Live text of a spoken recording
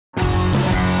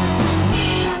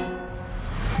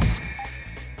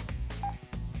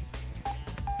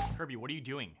Kirby, what are you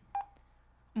doing?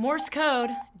 Morse code,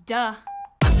 duh.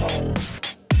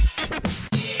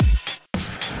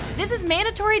 This is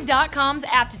Mandatory.com's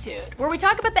APPtitude, where we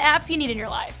talk about the apps you need in your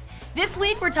life. This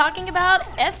week we're talking about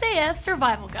SAS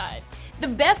Survival Guide. The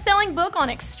best-selling book on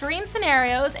extreme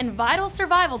scenarios and vital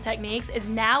survival techniques is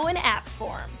now in app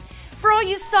form. For all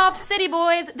you soft city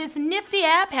boys, this nifty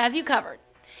app has you covered.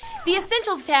 The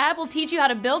Essentials tab will teach you how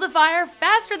to build a fire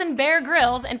faster than Bear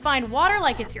Grylls and find water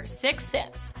like it's your sixth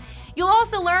sense. You'll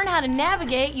also learn how to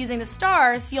navigate using the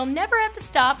stars so you'll never have to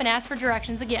stop and ask for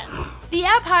directions again. The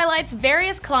app highlights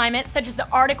various climates such as the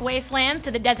Arctic wastelands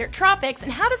to the desert tropics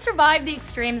and how to survive the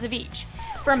extremes of each.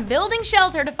 From building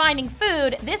shelter to finding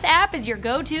food, this app is your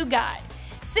go-to guide.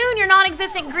 Soon, your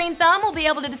non-existent green thumb will be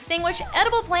able to distinguish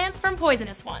edible plants from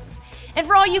poisonous ones. And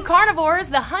for all you carnivores,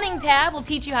 the Hunting tab will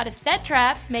teach you how to set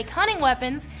traps, make hunting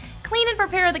weapons, clean and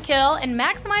prepare the kill, and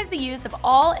maximize the use of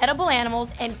all edible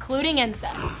animals, including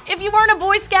insects. If you weren't a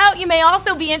Boy Scout, you may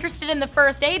also be interested in the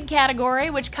first aid category,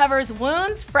 which covers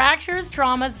wounds, fractures,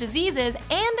 traumas, diseases,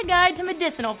 and a guide to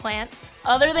medicinal plants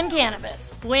other than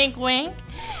cannabis. Wink, wink.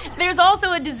 There's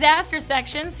also a disaster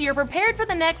section, so you're prepared for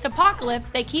the next apocalypse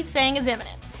they keep saying is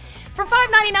imminent. For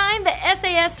 $5.99, the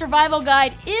SAS Survival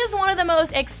Guide is one of the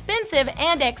most expensive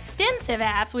and extensive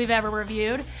apps we've ever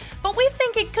reviewed, but we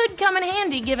think it could come in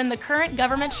handy given the current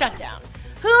government shutdown.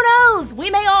 Who knows? We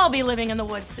may all be living in the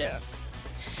woods soon.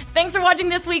 Thanks for watching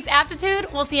this week's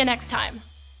APPtitude. We'll see you next time.